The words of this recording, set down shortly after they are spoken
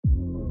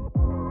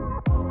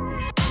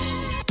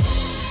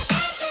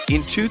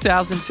In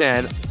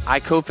 2010, I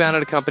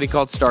co-founded a company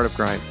called Startup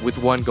Grind with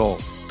one goal: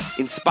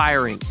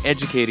 inspiring,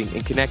 educating,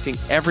 and connecting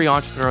every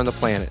entrepreneur on the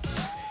planet.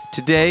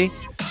 Today,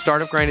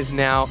 Startup Grind is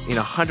now in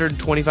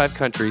 125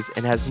 countries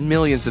and has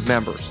millions of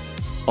members.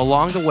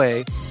 Along the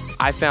way,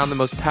 I found the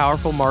most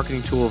powerful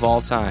marketing tool of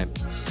all time: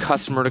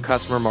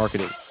 customer-to-customer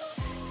marketing.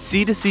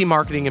 C2C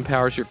marketing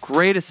empowers your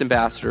greatest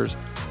ambassadors,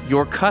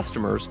 your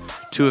customers,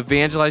 to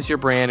evangelize your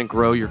brand and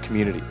grow your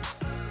community.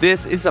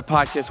 This is a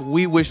podcast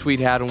we wish we'd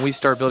had when we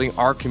started building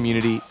our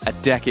community a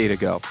decade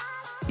ago.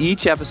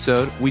 Each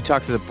episode, we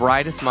talk to the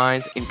brightest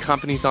minds in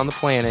companies on the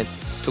planet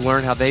to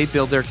learn how they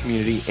build their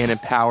community and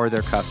empower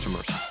their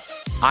customers.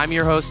 I'm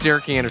your host,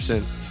 Derek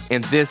Anderson,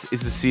 and this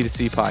is the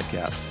C2C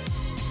podcast.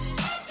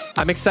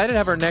 I'm excited to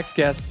have our next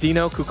guest,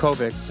 Dino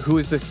Kukovic, who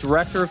is the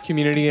Director of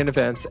Community and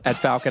Events at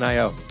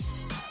Falcon.io.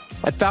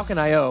 At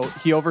Falcon.io,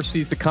 he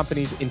oversees the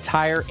company's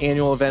entire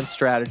annual event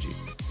strategy.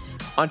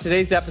 On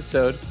today's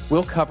episode,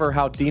 we'll cover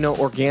how Dino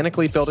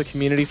organically built a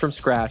community from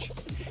scratch,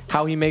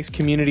 how he makes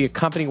community a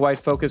company-wide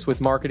focus with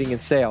marketing and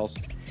sales,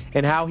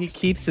 and how he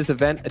keeps his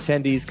event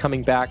attendees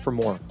coming back for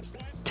more.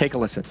 Take a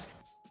listen.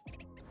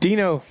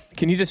 Dino,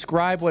 can you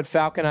describe what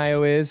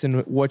Falcon.io is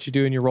and what you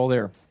do in your role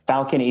there?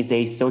 Falcon is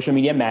a social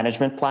media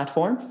management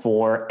platform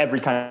for every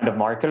kind of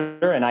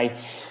marketer, and I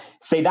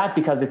say that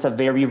because it's a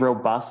very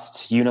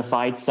robust,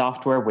 unified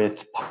software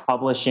with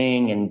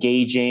publishing,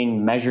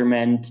 engaging,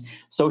 measurement,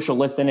 social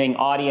listening,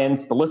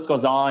 audience, the list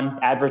goes on,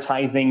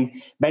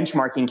 advertising,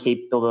 benchmarking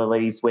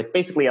capabilities with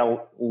basically a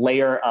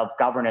layer of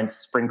governance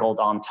sprinkled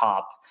on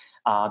top.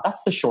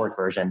 That's the short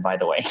version, by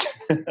the way.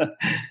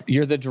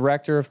 You're the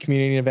Director of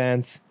Community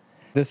Events.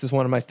 This is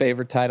one of my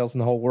favorite titles in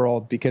the whole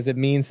world because it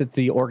means that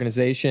the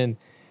organization,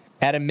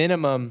 at a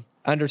minimum,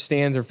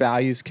 understands or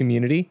values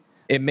community.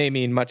 It may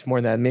mean much more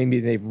than that.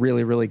 Maybe they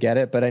really, really get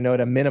it, but I know at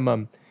a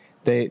minimum,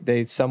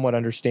 they somewhat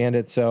understand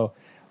it. So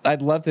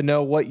I'd love to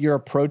know what your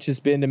approach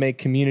has been to make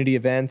community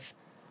events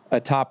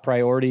a top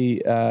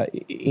priority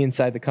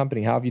inside the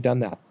company. How have you done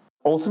that?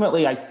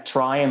 Ultimately, I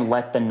try and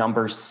let the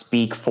numbers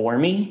speak for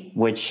me,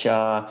 which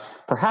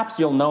perhaps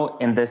you'll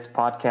note in this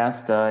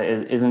podcast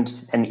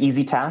isn't an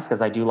easy task,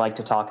 as I do like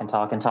to talk and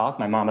talk and talk.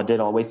 My mama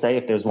did always say,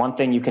 if there's one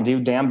thing you can do,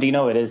 damn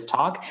Dino, it is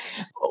talk.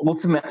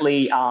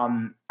 Ultimately,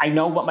 I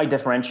know what my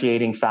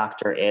differentiating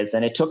factor is,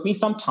 and it took me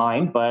some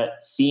time,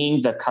 but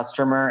seeing the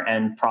customer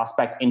and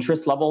prospect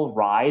interest level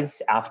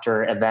rise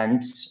after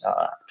event,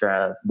 after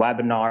a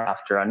webinar,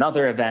 after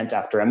another event,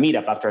 after a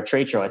meetup, after a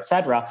trade show,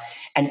 etc.,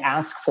 and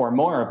ask for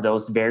more of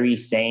those very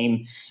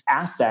same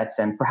assets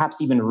and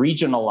perhaps even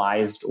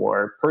regionalized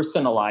or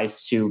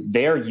personalized to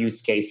their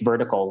use case,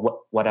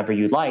 vertical, whatever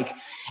you'd like,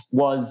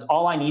 was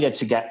all I needed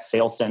to get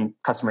sales and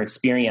customer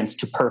experience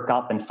to perk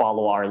up and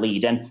follow our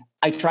lead. And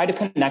I try to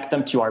connect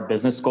them to our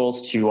business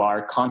goals, to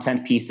our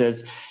content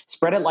pieces,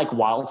 spread it like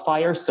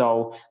wildfire.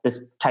 So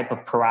this type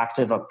of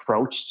proactive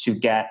approach to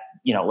get,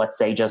 let's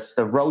say just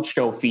the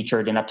roadshow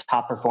featured in a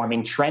top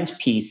performing trend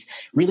piece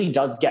really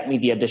does get me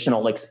the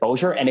additional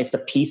exposure. And it's a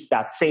piece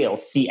that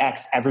sales,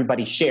 CX,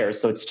 everybody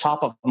shares. So it's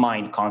top of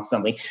mind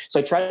constantly.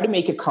 So I try to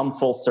make it come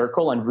full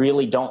circle and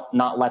really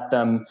not let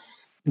them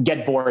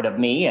get bored of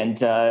me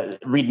and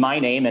read my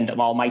name and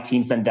all my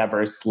team's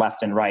endeavors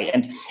left and right.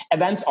 And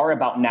events are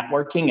about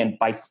networking. And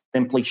by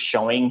simply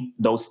showing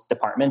those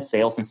departments,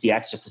 sales and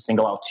CX, just to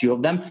single out two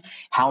of them,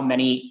 how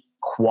many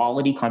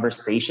quality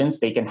conversations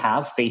they can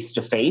have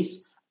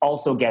face-to-face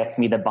also gets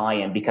me the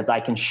buy-in, because I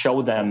can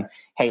show them,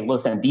 hey,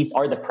 listen, these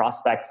are the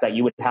prospects that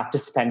you would have to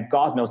spend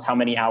God knows how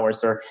many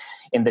hours or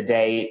in the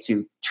day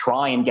to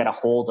try and get a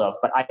hold of.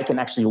 But I can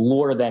actually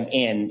lure them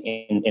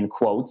in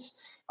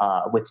quotes,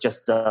 with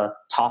just the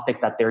topic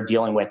that they're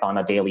dealing with on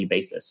a daily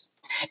basis.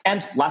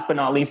 And last but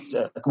not least,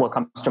 what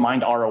comes to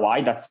mind,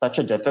 ROI. That's such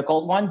a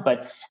difficult one,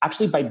 but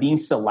actually by being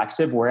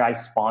selective where I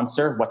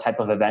sponsor, what type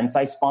of events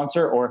I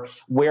sponsor, or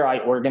where I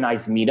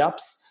organize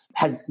meetups,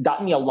 has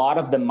gotten me a lot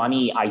of the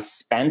money I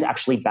spend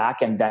actually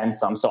back and then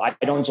some. So I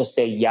don't just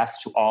say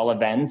yes to all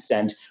events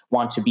and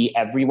want to be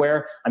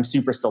everywhere. I'm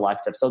super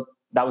selective. So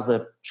that was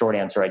the short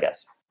answer, I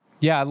guess.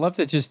 Yeah, I'd love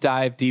to just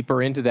dive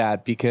deeper into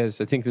that, because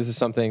I think this is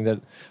something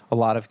that a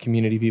lot of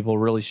community people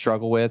really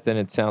struggle with, and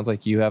it sounds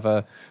like you have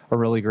a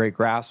really great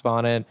grasp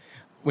on it.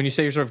 When you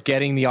say you're sort of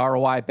getting the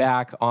ROI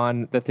back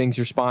on the things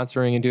you're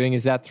sponsoring and doing,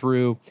 is that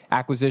through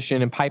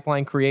acquisition and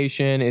pipeline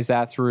creation? Is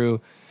that through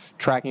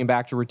tracking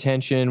back to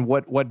retention?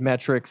 What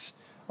metrics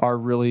are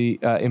really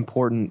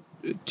important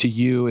to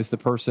you as the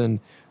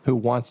person who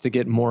wants to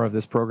get more of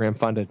this program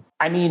funded?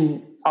 I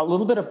mean, a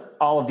little bit of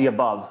all of the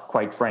above,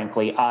 quite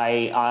frankly.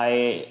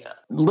 I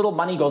little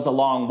money goes a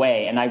long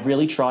way, and I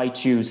really try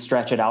to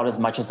stretch it out as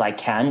much as I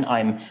can.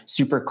 I'm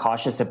super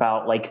cautious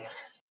about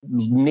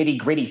nitty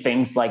gritty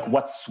things like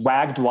what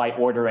swag do I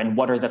order and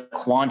what are the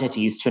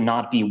quantities to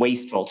not be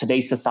wasteful.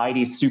 Today's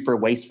society is super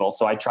wasteful.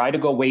 So I try to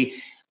go way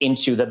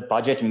into the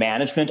budget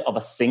management of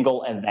a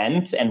single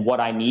event and what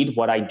I need,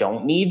 what I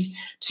don't need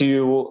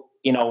to,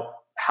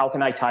 how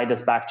can I tie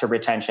this back to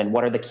retention?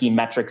 What are the key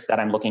metrics that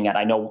I'm looking at?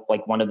 I know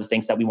like one of the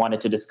things that we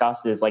wanted to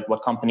discuss is like,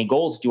 what company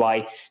goals do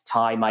I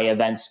tie my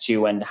events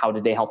to, and how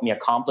did they help me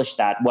accomplish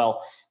that?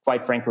 Well,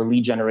 quite frankly,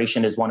 lead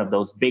generation is one of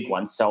those big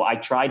ones. So I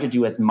try to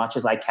do as much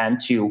as I can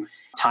to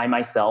tie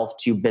myself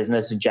to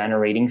business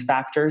generating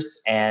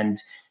factors, and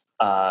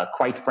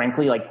quite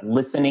frankly, like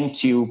listening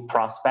to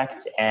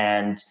prospects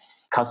and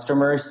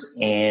customers,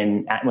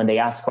 and when they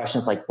ask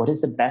questions like, what is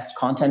the best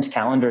content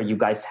calendar you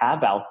guys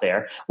have out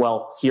there?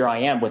 Well, here I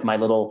am with my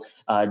little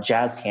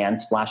jazz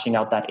hands flashing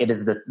out that it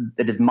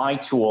is my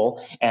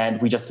tool. And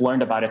we just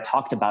learned about it,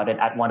 talked about it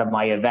at one of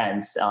my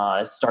events,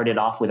 started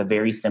off with a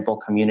very simple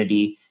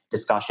community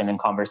discussion and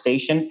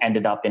conversation,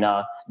 ended up in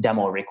a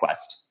demo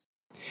request.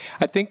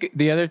 I think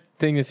the other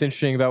thing that's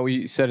interesting about what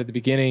you said at the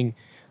beginning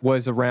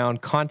was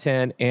around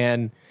content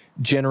and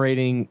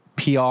generating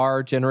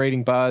PR,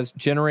 generating buzz,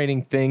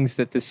 generating things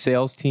that the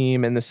sales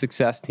team and the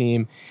success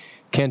team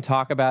can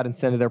talk about and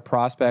send to their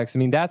prospects. I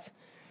mean,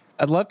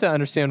 I'd love to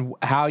understand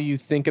how you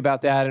think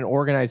about that and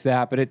organize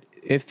that, but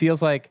it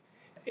feels like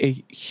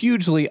a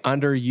hugely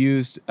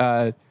underused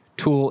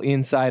tool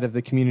inside of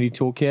the community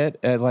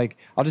toolkit. Like,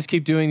 I'll just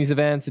keep doing these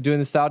events and doing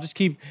this stuff. I'll just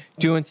keep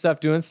doing stuff,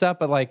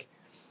 but like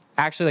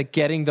actually like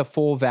getting the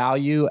full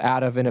value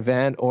out of an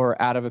event or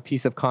out of a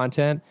piece of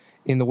content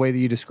in the way that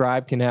you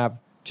described can have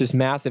just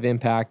massive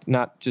impact,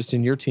 not just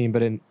in your team,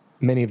 but in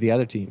many of the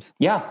other teams.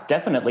 Yeah,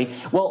 definitely.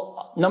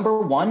 Well, number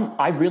one,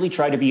 I really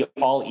try to be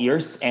all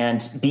ears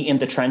and be in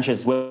the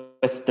trenches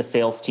with the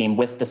sales team,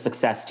 with the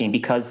success team,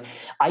 because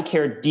I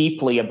care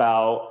deeply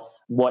about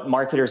what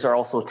marketers are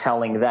also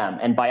telling them.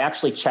 And by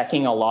actually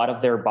checking a lot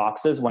of their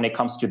boxes when it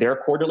comes to their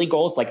quarterly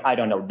goals, like, I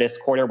don't know, this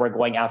quarter, we're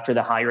going after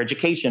the higher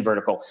education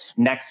vertical.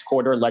 Next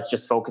quarter, let's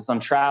just focus on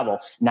travel.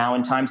 Now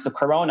in times of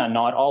Corona,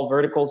 not all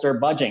verticals are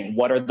budging.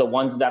 What are the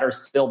ones that are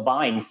still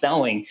buying,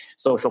 selling,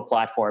 social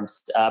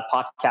platforms,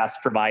 podcast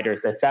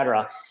providers,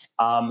 etc.?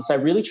 So I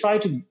really try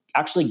to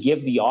actually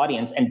give the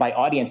audience, and by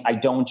audience, I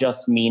don't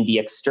just mean the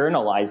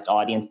externalized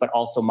audience, but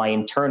also my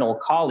internal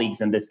colleagues,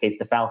 in this case,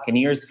 the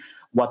Falconeers,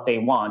 what they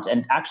want.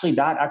 And actually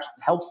that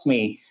helps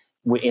me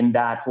in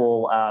that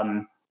whole,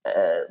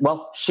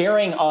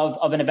 sharing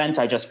of an event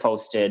I just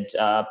posted,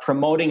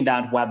 promoting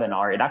that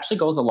webinar. It actually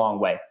goes a long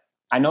way.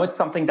 I know it's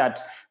something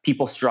that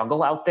people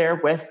struggle out there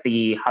with,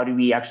 how do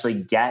we actually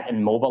get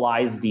and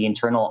mobilize the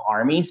internal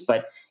armies?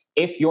 But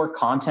if your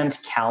content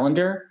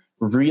calendar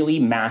really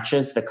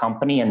matches the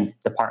company and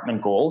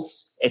department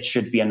goals, it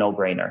should be a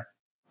no-brainer.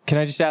 Can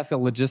I just ask a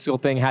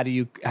logistical thing? How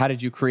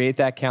did you create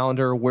that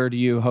calendar? Where do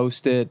you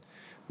host it?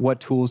 What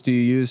tools do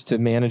you use to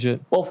manage it?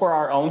 Well, for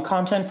our own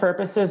content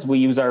purposes, we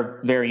use our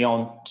very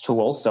own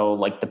tool. So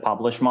like the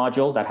Publish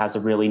module that has a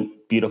really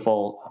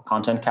beautiful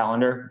content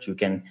calendar, which you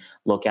can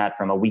look at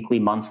from a weekly,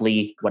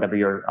 monthly, whatever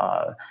your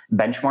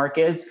benchmark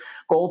is,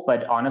 goal.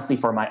 But honestly,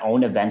 for my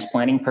own event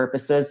planning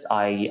purposes,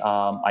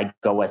 I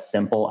go as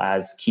simple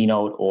as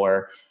Keynote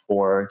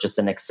or just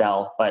an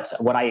Excel. But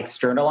what I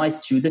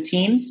externalize to the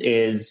teams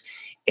is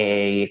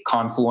a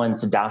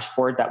Confluence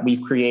dashboard that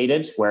we've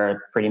created,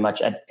 where pretty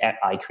much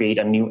I create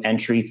a new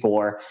entry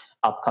for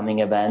upcoming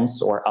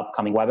events or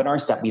upcoming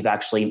webinars that we've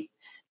actually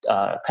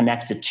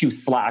connected to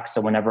Slack. So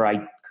whenever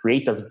I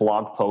create this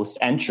blog post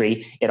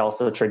entry, it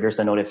also triggers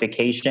a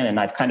notification, and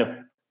I've kind of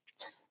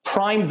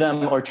primed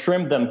them or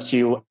trimmed them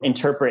to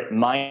interpret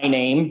my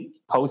name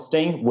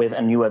posting with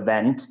a new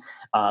event.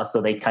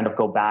 So they kind of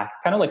go back,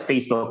 kind of like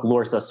Facebook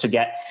lures us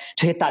to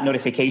hit that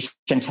notification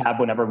tab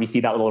whenever we see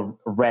that little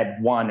red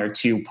 1 or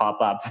 2 pop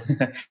up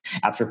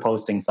after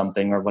posting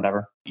something or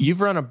whatever.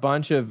 You've run a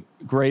bunch of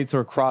great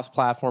sort of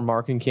cross-platform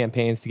marketing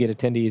campaigns to get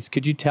attendees.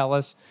 Could you tell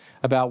us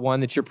about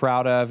one that you're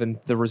proud of and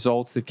the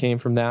results that came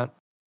from that?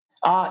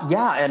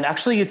 Yeah, and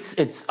actually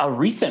it's a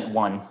recent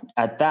one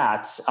at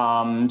that.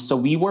 So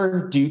we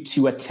were due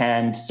to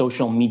attend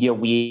Social Media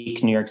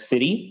Week New York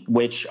City,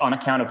 which on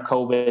account of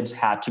COVID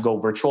had to go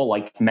virtual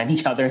like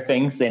many other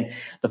things in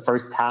the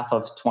first half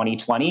of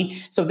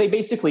 2020. So they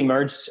basically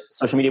merged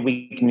Social Media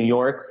Week New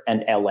York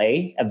and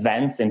LA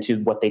events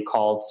into what they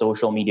called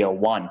Social Media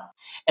One.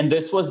 And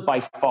this was by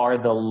far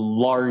the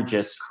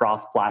largest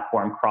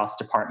cross-platform,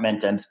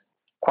 cross-department, and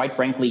quite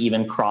frankly,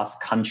 even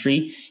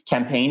cross-country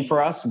campaign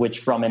for us, which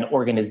from an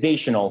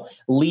organizational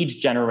lead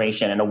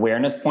generation and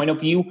awareness point of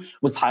view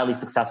was highly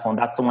successful. And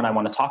that's the one I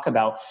want to talk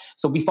about.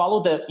 So we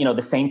follow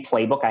the same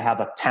playbook. I have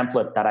a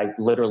template that I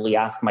literally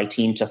ask my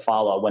team to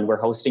follow. When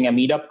we're hosting a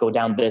meetup, go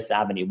down this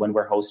avenue. When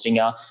we're hosting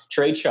a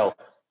trade show,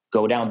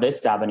 go down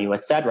this avenue,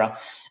 etc.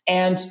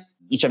 And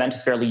each event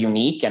is fairly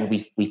unique, and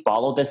we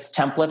follow this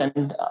template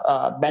and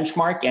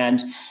benchmark. And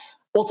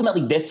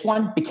ultimately, this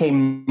one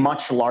became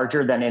much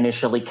larger than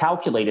initially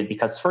calculated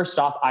because first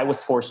off, I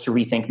was forced to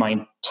rethink my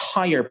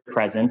entire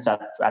presence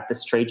at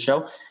this trade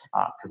show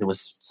because it was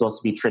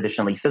supposed to be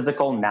traditionally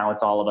physical. Now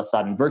it's all of a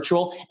sudden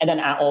virtual. And then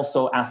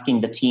also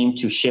asking the team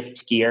to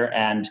shift gear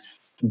and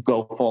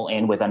go full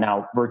in with a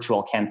now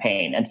virtual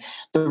campaign. And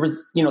there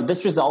was,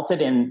 this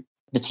resulted in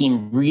the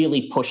team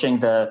really pushing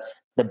the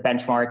the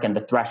benchmark and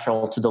the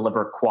threshold to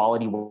deliver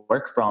quality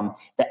work, from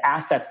the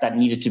assets that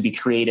needed to be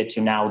created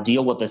to now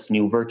deal with this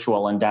new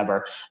virtual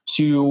endeavor,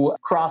 to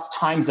cross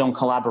time zone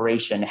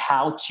collaboration,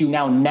 how to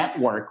now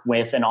network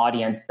with an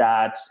audience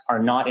that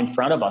are not in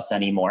front of us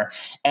anymore.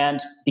 And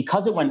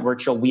because it went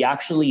virtual, we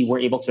actually were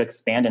able to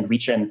expand and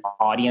reach an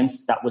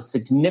audience that was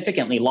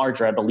significantly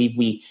larger. I believe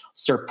we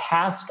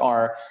surpassed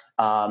our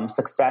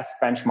success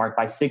benchmark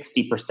by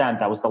 60%.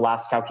 That was the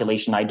last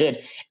calculation I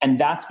did. And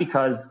that's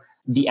because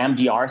the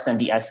MDRs and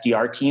the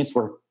SDR teams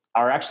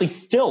are actually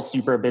still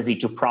super busy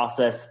to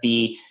process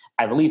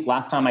I believe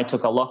last time I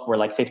took a look, were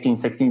like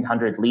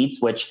 1,600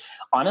 leads, which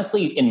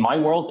honestly in my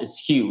world is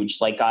huge.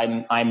 Like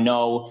I'm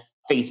no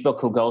Facebook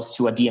who goes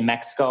to a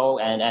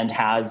DMXco and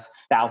has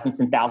thousands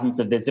and thousands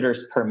of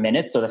visitors per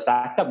minute. So the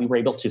fact that we were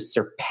able to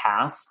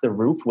surpass the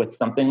roof with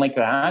something like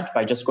that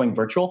by just going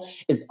virtual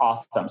is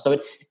awesome. So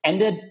it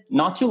ended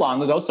not too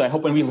long ago. So I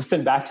hope when we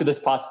listen back to this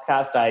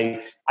podcast,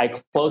 I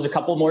closed a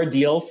couple more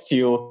deals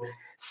to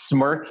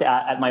smirk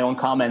at my own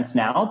comments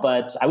now.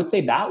 But I would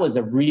say that was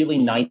a really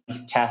nice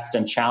test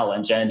and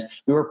challenge. And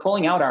we were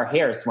pulling out our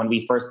hairs when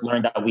we first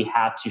learned that we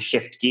had to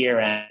shift gear,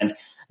 and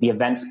the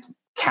event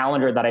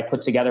calendar that I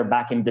put together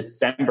back in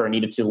December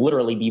needed to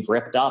literally be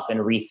ripped up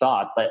and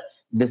rethought. But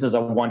this is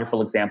a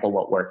wonderful example of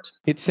what worked.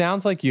 It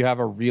sounds like you have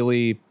a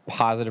really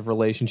positive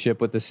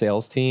relationship with the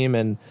sales team.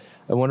 And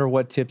I wonder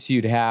what tips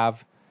you'd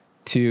have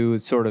to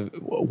sort of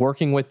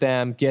working with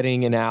them,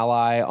 getting an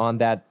ally on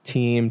that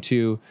team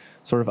to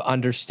sort of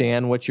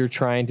understand what you're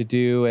trying to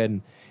do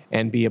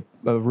and be a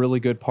really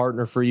good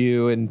partner for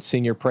you and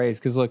sing your praise.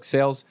 Because look,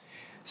 sales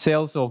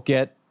will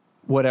get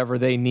whatever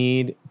they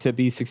need to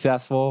be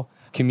successful.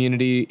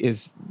 Community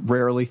is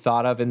rarely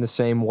thought of in the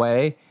same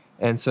way.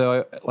 And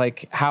so,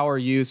 like, how are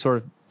you sort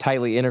of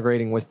tightly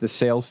integrating with the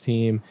sales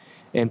team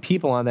and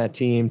people on that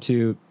team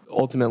to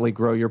ultimately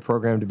grow your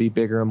program to be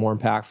bigger and more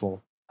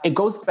impactful? It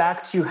goes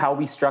back to how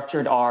we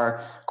structured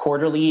our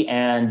quarterly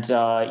and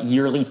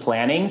yearly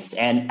plannings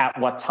and at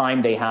what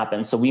time they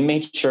happen. So we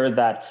made sure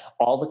that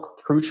all the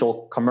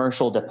crucial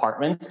commercial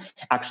departments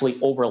actually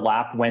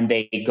overlap when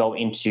they go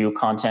into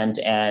content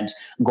and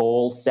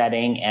goal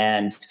setting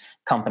and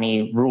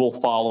company rule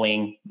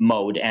following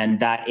mode. And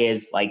that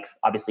is like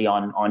obviously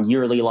on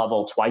yearly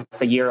level twice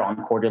a year. On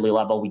quarterly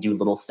level, we do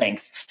little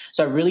syncs.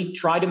 So I really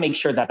try to make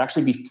sure that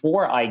actually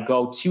before I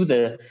go to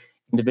the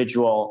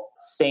individual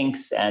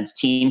syncs and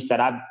teams, that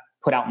I've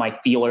put out my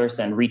feelers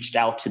and reached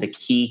out to the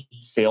key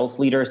sales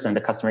leaders and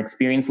the customer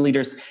experience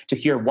leaders to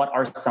hear what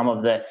are some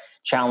of the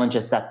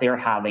challenges that they're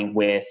having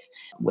with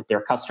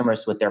their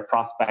customers, with their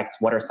prospects.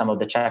 What are some of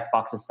the check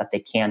boxes that they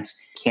can't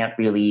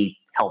really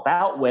help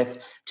out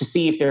with, to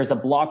see if there's a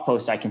blog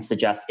post I can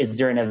suggest. Is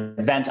there an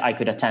event I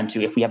could attend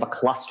to? If we have a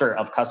cluster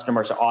of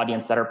customers or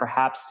audience that are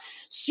perhaps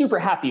super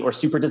happy or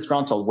super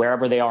disgruntled,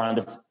 wherever they are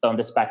on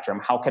the spectrum,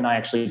 how can I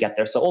actually get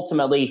there? So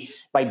ultimately,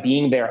 by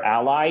being their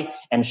ally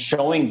and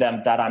showing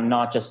them that I'm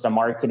not just a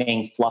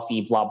marketing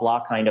fluffy blah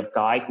blah kind of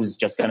guy who's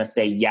just going to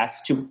say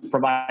yes to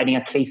providing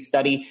a case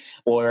study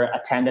or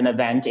attend an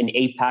event in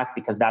APAC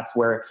because that's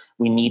where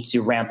we need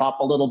to ramp up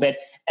a little bit,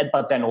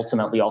 but then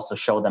ultimately also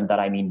show them that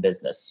I mean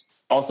business.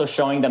 Also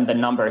showing them the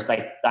numbers.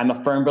 I'm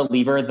a firm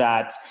believer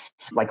that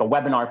like a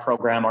webinar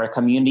program or a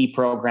community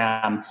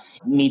program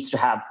needs to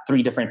have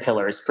 3 different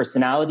pillars: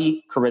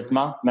 personality,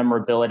 charisma,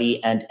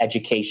 memorability, and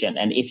education.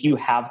 And if you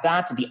have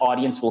that, the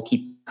audience will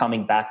keep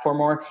coming back for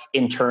more.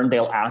 In turn,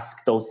 they'll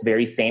ask those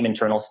very same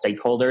internal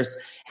stakeholders,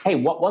 hey,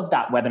 what was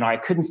that webinar? I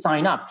couldn't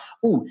sign up.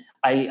 Ooh,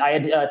 I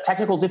had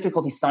technical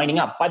difficulty signing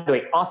up. By the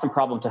way, awesome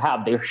problem to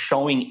have. They're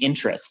showing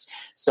interest.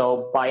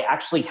 So by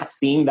actually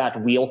seeing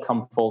that wheel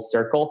come full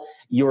circle,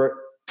 you're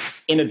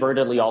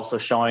inadvertently also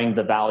showing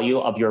the value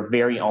of your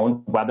very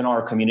own webinar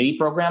or community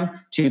program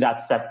to that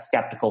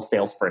skeptical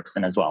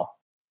salesperson as well.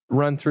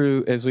 Run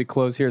through, as we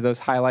close here, those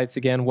highlights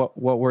again. What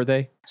were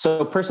they?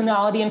 So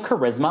personality and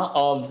charisma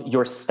of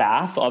your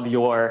staff, of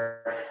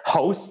your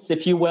hosts,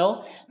 if you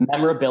will.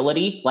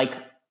 Memorability, like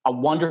a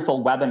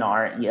wonderful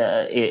webinar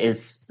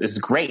is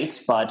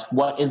great, but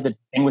what is the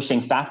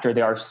distinguishing factor?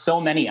 There are so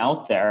many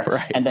out there.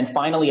 Right. And then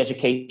finally,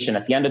 education.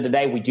 At the end of the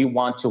day, we do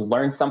want to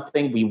learn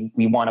something.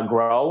 We want to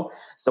grow.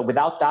 So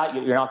without that,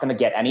 you're not going to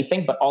get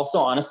anything. But also,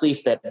 honestly,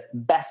 if the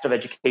best of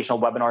educational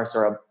webinars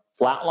are a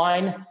flat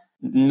line,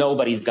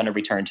 nobody's going to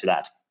return to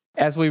that.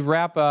 As we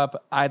wrap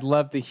up, I'd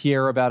love to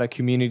hear about a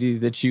community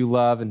that you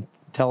love and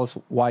tell us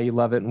why you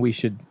love it and we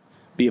should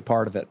be a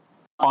part of it.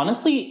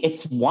 Honestly,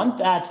 it's one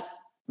that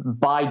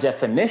by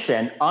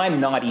definition, I'm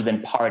not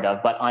even part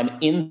of, but I'm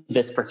in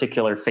this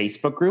particular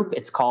Facebook group.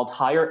 It's called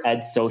Higher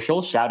Ed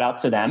Social. Shout out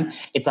to them.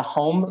 It's a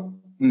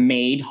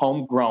homemade,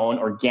 homegrown,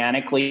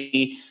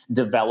 organically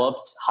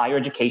developed higher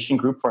education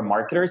group for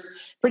marketers.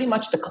 Pretty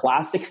much the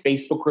classic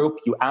Facebook group.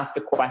 You ask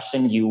a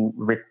question, you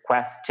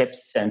request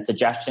tips and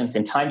suggestions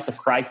in times of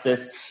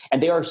crisis,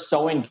 and they are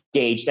so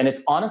engaged. And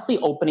it's honestly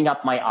opening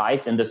up my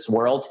eyes in this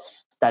world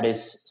that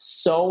is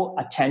so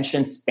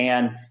attention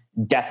span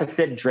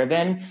deficit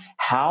driven,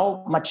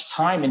 how much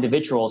time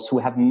individuals who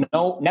have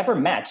never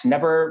met,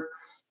 never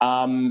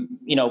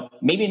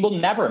maybe we'll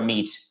never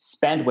meet,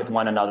 spend with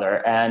one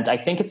another. And I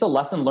think it's a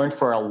lesson learned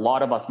for a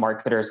lot of us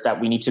marketers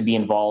that we need to be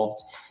involved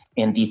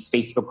in these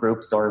Facebook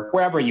groups or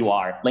wherever you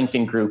are,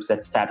 LinkedIn groups,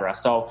 etc.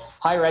 So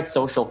Higher Ed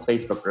Social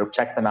Facebook group,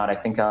 check them out. I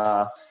think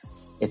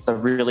it's a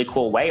really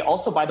cool way.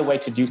 Also, by the way,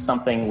 to do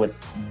something with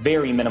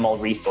very minimal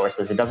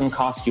resources. It doesn't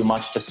cost you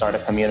much to start a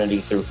community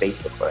through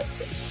Facebook, for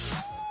instance.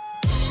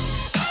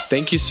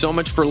 Thank you so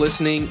much for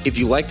listening. If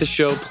you like the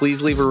show,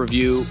 please leave a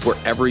review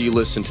wherever you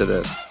listen to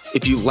this.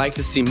 If you'd like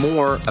to see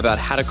more about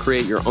how to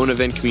create your own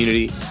event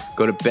community,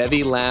 go to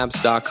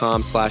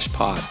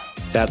bevylabs.com/pod.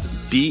 That's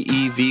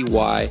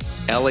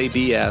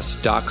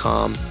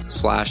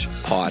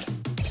BEVYLABS.com/pod.